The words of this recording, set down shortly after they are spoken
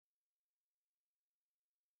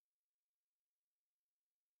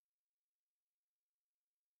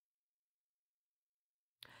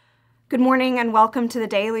Good morning and welcome to the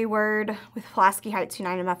Daily Word with Pulaski Heights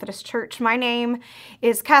United Methodist Church. My name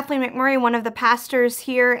is Kathleen McMurray, one of the pastors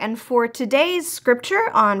here, and for today's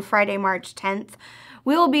scripture on Friday, March 10th,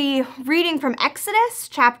 we'll be reading from Exodus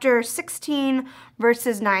chapter 16,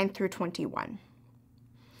 verses 9 through 21.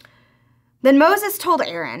 Then Moses told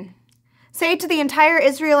Aaron, "Say to the entire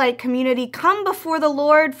Israelite community, 'Come before the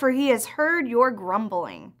Lord, for he has heard your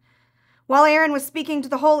grumbling.'" While Aaron was speaking to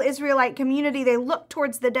the whole Israelite community, they looked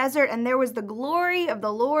towards the desert, and there was the glory of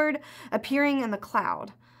the Lord appearing in the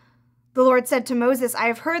cloud. The Lord said to Moses, "I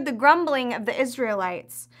have heard the grumbling of the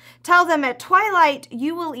Israelites. Tell them at twilight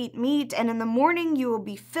you will eat meat, and in the morning you will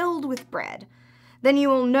be filled with bread. Then you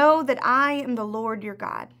will know that I am the Lord your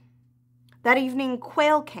God." That evening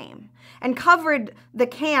quail came and covered the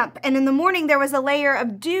camp, and in the morning there was a layer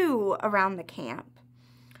of dew around the camp.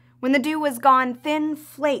 When the dew was gone, thin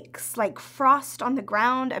flakes like frost on the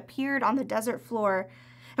ground appeared on the desert floor.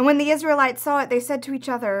 And when the Israelites saw it, they said to each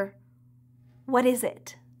other, "What is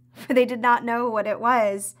it?" For they did not know what it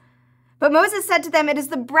was. But Moses said to them, "It is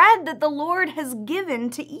the bread that the Lord has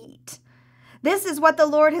given to eat. This is what the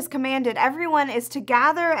Lord has commanded. Everyone is to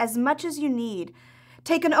gather as much as you need.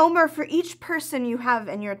 Take an omer for each person you have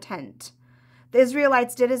in your tent." The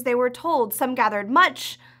Israelites did as they were told. Some gathered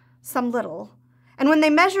much, some little. And when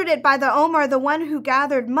they measured it by the omer, the one who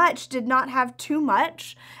gathered much did not have too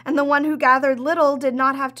much, and the one who gathered little did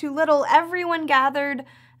not have too little. Everyone gathered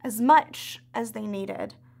as much as they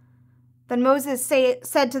needed. Then Moses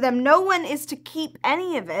said to them, "No one is to keep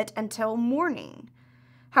any of it until morning."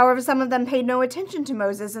 However, some of them paid no attention to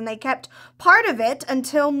Moses, and they kept part of it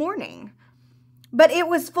until morning. But it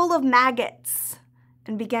was full of maggots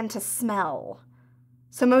and began to smell.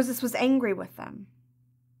 So Moses was angry with them.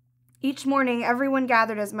 Each morning, everyone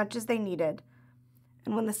gathered as much as they needed,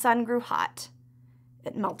 and when the sun grew hot,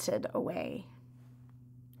 it melted away.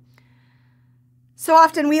 So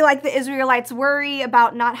often we, like the Israelites, worry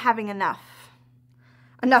about not having enough.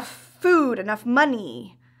 Enough food, enough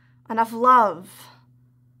money, enough love,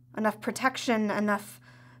 enough protection, enough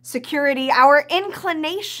security. Our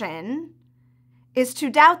inclination is to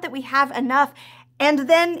doubt that we have enough, and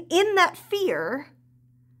then in that fear,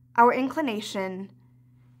 our inclination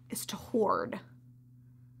is to hoard.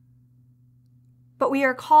 But we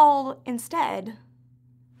are called instead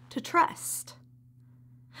to trust.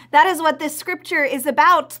 That is what this scripture is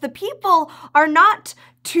about. The people are not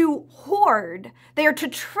to hoard. They are to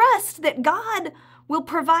trust that God will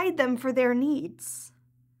provide them for their needs.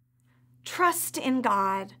 Trust in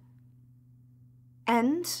God.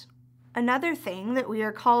 And another thing that we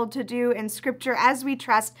are called to do in scripture as we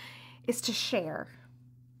trust is to share.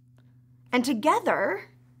 And together,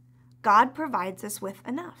 God provides us with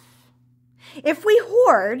enough. If we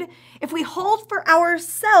hoard, if we hold for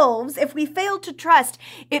ourselves, if we fail to trust,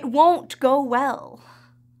 it won't go well.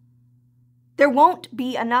 There won't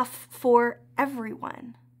be enough for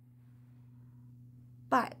everyone.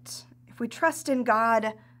 But if we trust in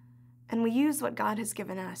God and we use what God has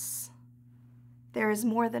given us, there is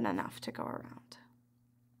more than enough to go around.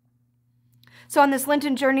 So on this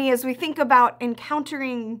Lenten journey, as we think about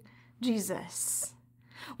encountering Jesus,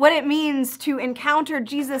 what it means to encounter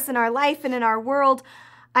Jesus in our life and in our world,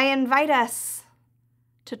 I invite us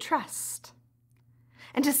to trust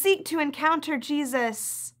and to seek to encounter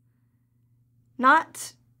Jesus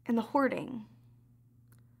not in the hoarding,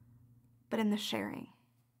 but in the sharing,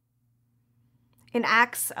 in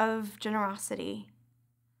acts of generosity,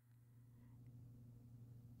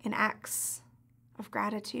 in acts of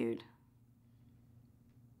gratitude,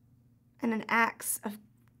 and in acts of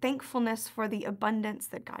thankfulness for the abundance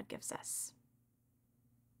that God gives us.